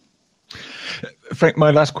described. Frank,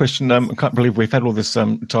 my last question, I can't believe we've had all this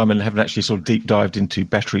time and haven't actually sort of deep dived into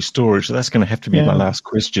battery storage, so that's going to have to be my last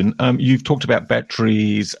question. You've talked about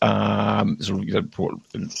batteries,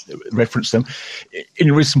 referenced them. In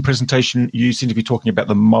your recent presentation, you seem to be talking about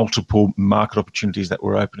the multiple market opportunities that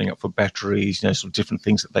were opening up for batteries, sort of different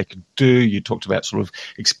things that they could do. You talked about sort of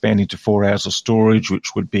expanding to 4 hours of storage,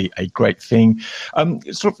 which would be a great thing. How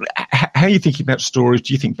are you thinking about storage?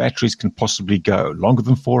 Do you think batteries can possibly go longer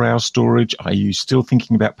than 4 hours storage? Are you still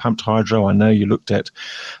thinking about pumped hydro? I know you looked at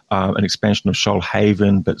an expansion of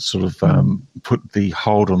Shoalhaven, but sort of put the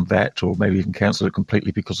hold on that, or maybe even cancel it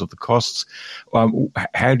completely because of the costs.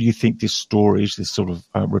 How do you think this storage, this sort of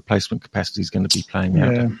replacement capacity is going to be playing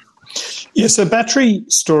out? Yeah, so battery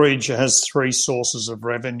storage has three sources of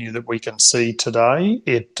revenue that we can see today.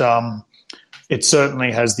 it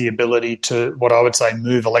certainly has the ability to, what I would say,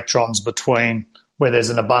 move electrons between where there's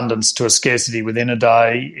an abundance to a scarcity within a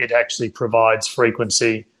day. It actually provides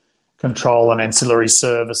frequency control and ancillary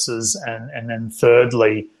services. And then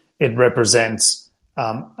thirdly, it represents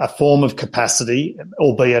a form of capacity,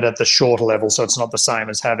 albeit at the shorter level. So it's not the same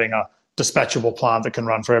as having a dispatchable plant that can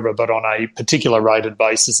run forever, but on a particular rated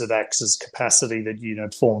basis, it acts as capacity that,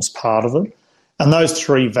 it forms part of it. And those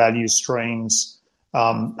three value streams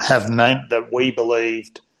have meant that we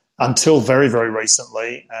believed until very, very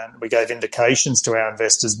recently, and we gave indications to our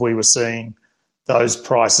investors, we were seeing those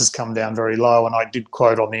prices come down very low. And I did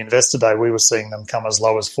quote on the Investor Day, we were seeing them come as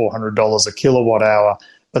low as $400 a kilowatt hour.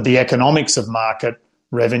 But the economics of market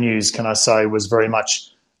revenues, can I say, was very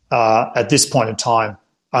much, at this point in time,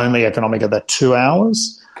 only economic at that 2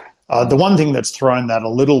 hours. The one thing that's thrown that a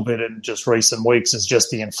little bit in just recent weeks is just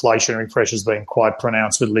the inflationary pressures being quite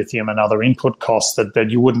pronounced with lithium and other input costs that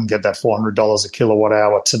you wouldn't get that $400 a kilowatt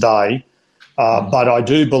hour today. But I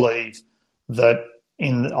do believe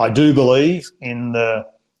in the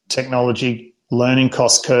technology learning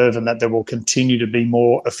cost curve, and that there will continue to be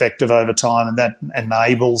more effective over time, and that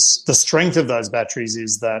enables the strength of those batteries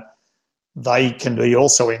is that they can be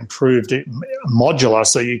also improved modular,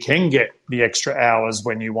 so you can get the extra hours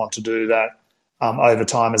when you want to do that over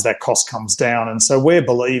time as that cost comes down. And so we're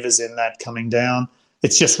believers in that coming down.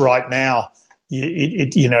 It's just right now,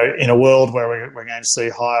 in a world where we're going to see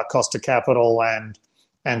higher cost of capital and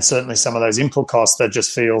certainly some of those input costs, that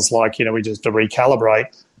just feels like, we just have to recalibrate.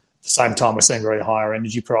 At the same time, we're seeing very higher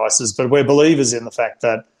energy prices. But we're believers in the fact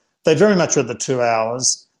that they very much are at the 2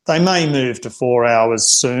 hours. They may move to 4 hours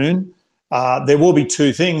soon. There will be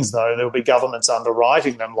two things, though. There will be governments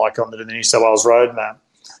underwriting them, like under the New South Wales roadmap.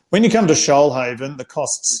 When you come to Shoalhaven, the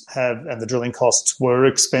costs and the drilling costs were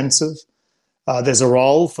expensive. There's a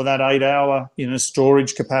role for that 8 hour,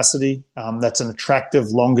 storage capacity. That's an attractive,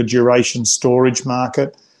 longer duration storage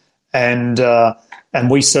market. And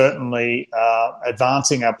we certainly are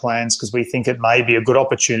advancing our plans because we think it may be a good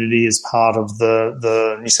opportunity as part of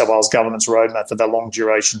the New South Wales government's roadmap for that long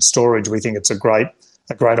duration storage. We think it's a great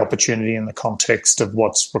opportunity in the context of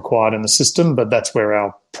what's required in the system, but that's where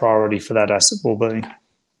our priority for that asset will be.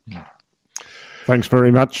 Thanks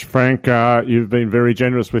very much, Frank. You've been very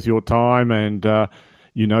generous with your time, and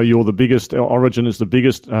you're the biggest. Origin is the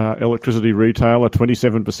biggest electricity retailer,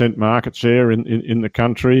 27% market share in the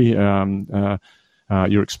country.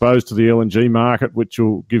 You're exposed to the LNG market, which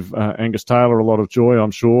will give Angus Taylor a lot of joy,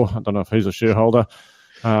 I'm sure. I don't know if he's a shareholder.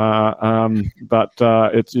 But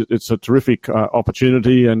it's a terrific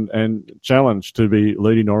opportunity and challenge to be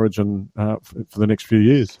leading Origin for the next few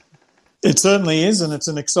years. It certainly is, and it's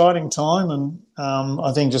an exciting time. And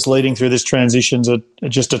I think just leading through this transition is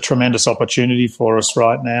just a tremendous opportunity for us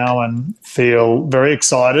right now, and feel very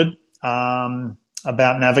excited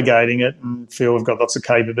about navigating it, and feel we've got lots of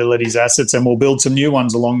capabilities, assets, and we'll build some new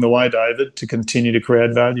ones along the way, David, to continue to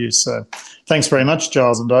create value. So thanks very much,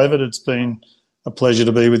 Giles and David. It's been a pleasure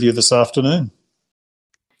to be with you this afternoon.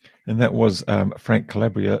 And that was Frank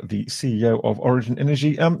Calabria, the CEO of Origin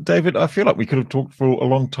Energy. David, I feel like we could have talked for a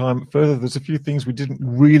long time further. There's a few things we didn't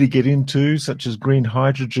really get into, such as green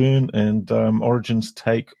hydrogen and Origin's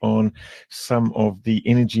take on some of the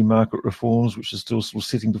energy market reforms, which are still sort of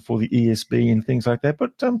sitting before the ESB and things like that.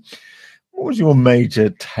 But what was your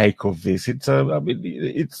major take of this? It's sort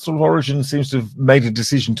of Origin seems to have made a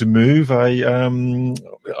decision to move.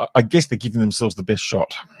 I guess they're giving themselves the best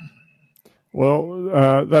shot.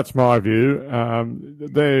 Well, that's my view.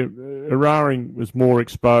 Eraring was more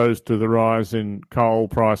exposed to the rise in coal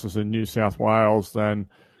prices in New South Wales than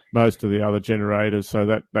most of the other generators, so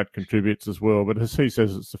that contributes as well. But as he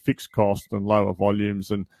says, it's a fixed cost and lower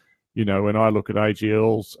volumes. And when I look at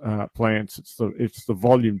AGL's plants, it's the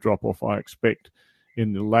volume drop off I expect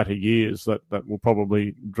in the latter years that will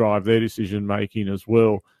probably drive their decision making as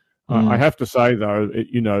well. I have to say, though,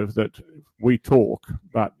 that we talk,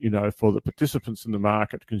 but, for the participants in the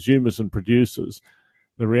market, consumers and producers,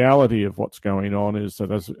 the reality of what's going on is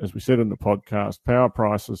that, as we said in the podcast, power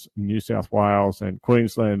prices in New South Wales and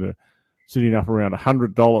Queensland are sitting up around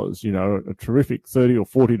 $100, a terrific $30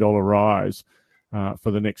 or $40 rise for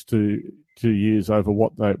the next two years over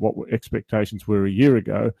what expectations were a year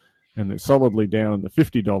ago, and they're solidly down in the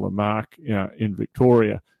 $50 mark in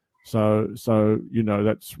Victoria. So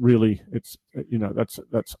that's really that's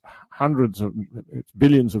hundreds of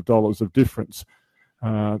billions of dollars of difference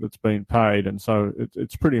that's been paid, and so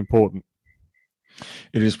it's pretty important.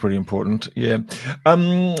 It is pretty important, yeah.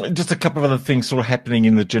 Just a couple of other things sort of happening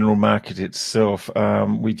in the general market itself.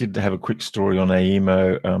 We did have a quick story on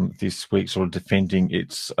AEMO this week, sort of defending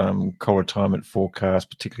its coal retirement forecast,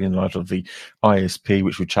 particularly in light of the ISP,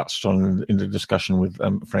 which we touched on in the discussion with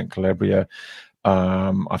Frank Calabria.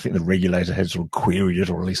 I think the regulator had sort of queried it,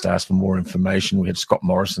 or at least asked for more information. We had Scott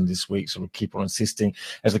Morrison this week sort of keep on insisting,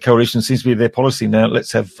 as the coalition seems to be their policy now,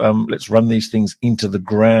 let's run these things into the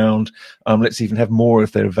ground. Let's even have more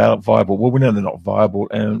if they're viable. Well, we know they're not viable,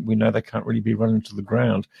 and we know they can't really be run into the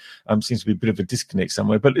ground. Seems to be a bit of a disconnect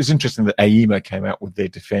somewhere. But it's interesting that AEMO came out with their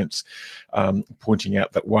defence, pointing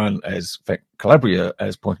out that one, as in fact Calabria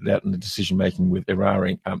has pointed out in the decision making with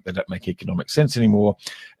Eraring, they don't make economic sense anymore.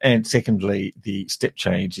 And secondly, the step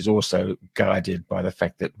change is also guided by the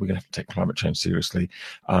fact that we're going to have to take climate change seriously.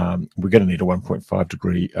 We're going to need a 1.5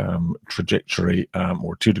 degree trajectory,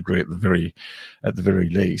 or 2 degree at the very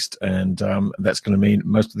least, and that's going to mean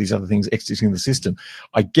most of these other things exiting the system.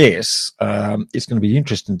 I guess it's going to be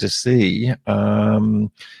interesting to see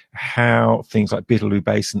how things like Beetaloo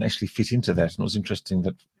Basin actually fit into that. And it was interesting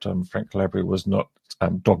that Frank Calabria was not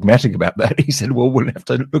dogmatic about that. He said, well, we'll have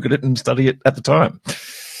to look at it and study it at the time.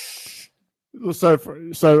 So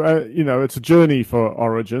it's a journey for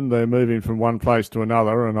Origin. They're moving from one place to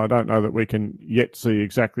another, and I don't know that we can yet see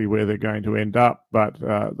exactly where they're going to end up, but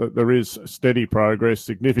there is steady progress,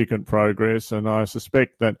 significant progress, and I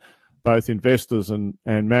suspect that both investors and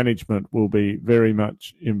management will be very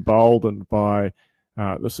much emboldened by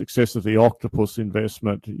the success of the Octopus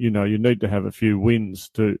investment. You need to have a few wins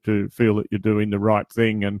to feel that you're doing the right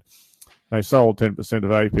thing, and they sold 10%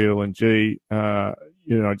 of APLNG,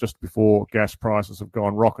 just before gas prices have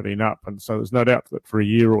gone rocketing up. And so there's no doubt that for a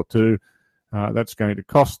year or two, that's going to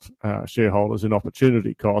cost shareholders an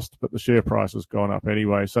opportunity cost, but the share price has gone up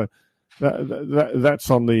anyway. So that's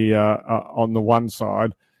on the one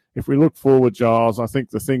side. If we look forward, Giles, I think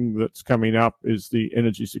the thing that's coming up is the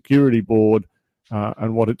Energy Security Board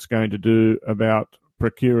and what it's going to do about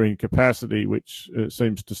procuring capacity, which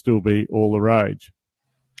seems to still be all the rage.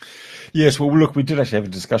 Yes, well, look, we did actually have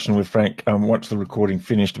a discussion with Frank once the recording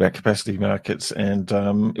finished about capacity markets, and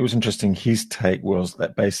it was interesting. His take was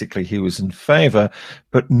that basically he was in favour,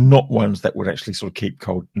 but not ones that would actually sort of keep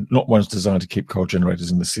coal, not ones designed to keep coal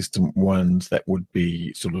generators in the system, ones that would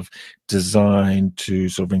be sort of designed to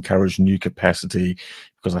sort of encourage new capacity.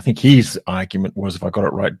 Because I think his argument was, if I got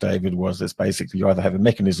it right, David, was that basically you either have a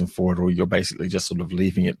mechanism for it or you're basically just sort of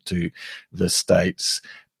leaving it to the states.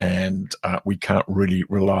 And we can't really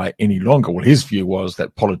rely any longer. Well, his view was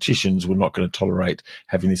that politicians were not going to tolerate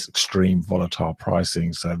having this extreme volatile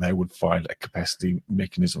pricing, so they would find a capacity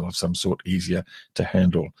mechanism of some sort easier to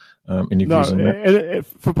handle. Any views on that?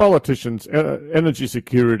 For politicians, energy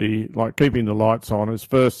security, like keeping the lights on, is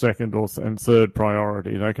first, second, and third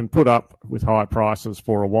priority. They can put up with high prices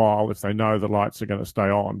for a while if they know the lights are going to stay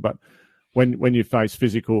on. But when you face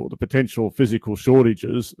the potential physical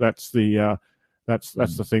shortages, that's the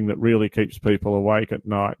thing that really keeps people awake at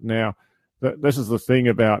night. Now, this is the thing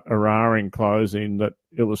about Eraring closing that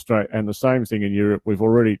illustrate, and the same thing in Europe we've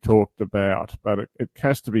already talked about, but it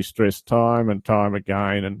has to be stressed time and time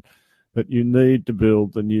again, and that you need to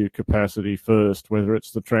build the new capacity first, whether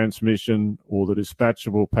it's the transmission or the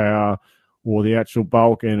dispatchable power or the actual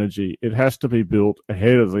bulk energy. It has to be built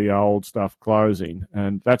ahead of the old stuff closing,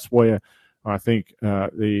 and that's where I think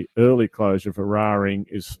the early closure of Eraring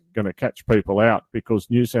is going to catch people out, because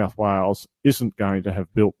New South Wales isn't going to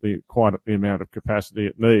have built quite the amount of capacity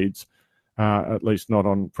it needs, at least not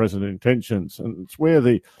on present intentions. And it's where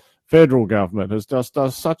the federal government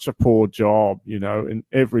does such a poor job, in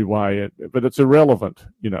every way. But it's irrelevant,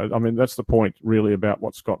 I mean, that's the point really about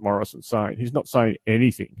what Scott Morrison's saying. He's not saying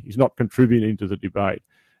anything. He's not contributing to the debate.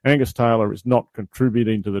 Angus Taylor is not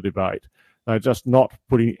contributing to the debate. They're just not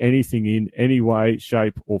putting anything in any way,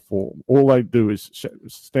 shape or form. All they do is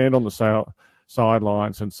stand on the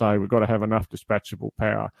sidelines and say, we've got to have enough dispatchable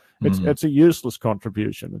power. It's a useless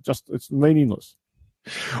contribution. It's meaningless.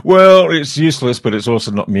 Well, it's useless, but it's also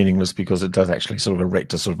not meaningless because it does actually sort of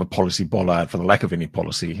erect a sort of a policy bollard for the lack of any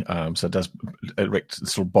policy. So it does erect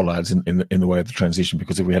sort of bollards in the way of the transition,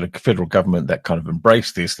 because if we had a federal government that kind of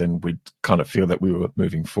embraced this, then we'd kind of feel that we were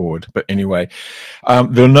moving forward. But anyway,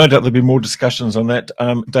 there'll no doubt there'll be more discussions on that.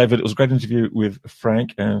 David, it was a great interview with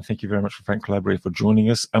Frank, and thank you very much for Frank Calabria for joining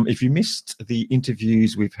us. If you missed the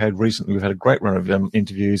interviews we've had recently, we've had a great run of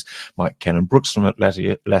interviews. Mike Cannon-Brooks from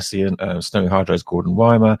Atlassian, Snowy Hydro's Gordon Gordon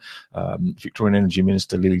Weimer, Victorian Energy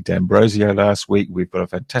Minister Lily D'Ambrosio last week. We've got a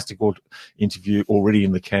fantastic interview already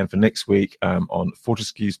in the can for next week on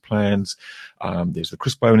Fortescue's plans. There's the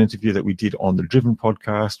Chris Bowen interview that we did on the Driven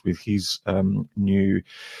podcast with his new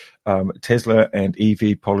Tesla and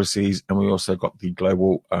EV policies, and we also got the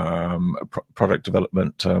global product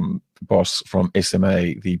development boss from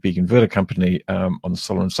SMA, the big inverter company, on the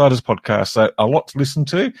Solar Insiders podcast. So a lot to listen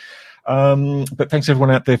to. But thanks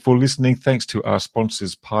everyone out there for listening. Thanks to our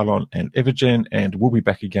sponsors Pylon and Evergen, and we'll be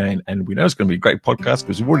back again. And we know it's going to be a great podcast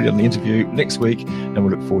because we've already done the interview next week, and we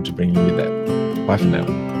look forward to bringing you that. Bye for now.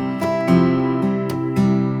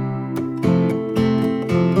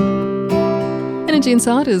 Energy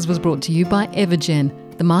Insiders was brought to you by Evergen,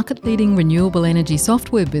 the market-leading renewable energy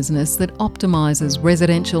software business that optimises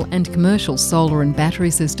residential and commercial solar and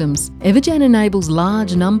battery systems. Evergen enables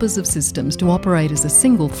large numbers of systems to operate as a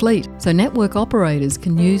single fleet, so network operators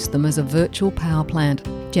can use them as a virtual power plant,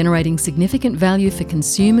 generating significant value for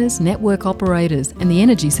consumers, network operators, and the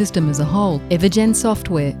energy system as a whole. Evergen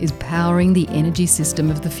software is powering the energy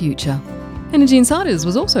system of the future. Energy Insiders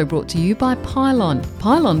was also brought to you by Pylon.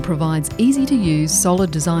 Pylon provides easy-to-use solar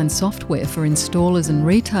design software for installers and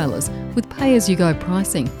retailers with pay-as-you-go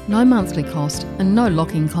pricing, no monthly cost and no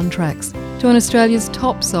lock-in contracts. Join Australia's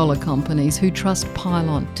top solar companies who trust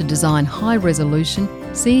Pylon to design high-resolution,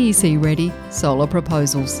 CEC-ready solar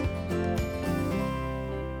proposals.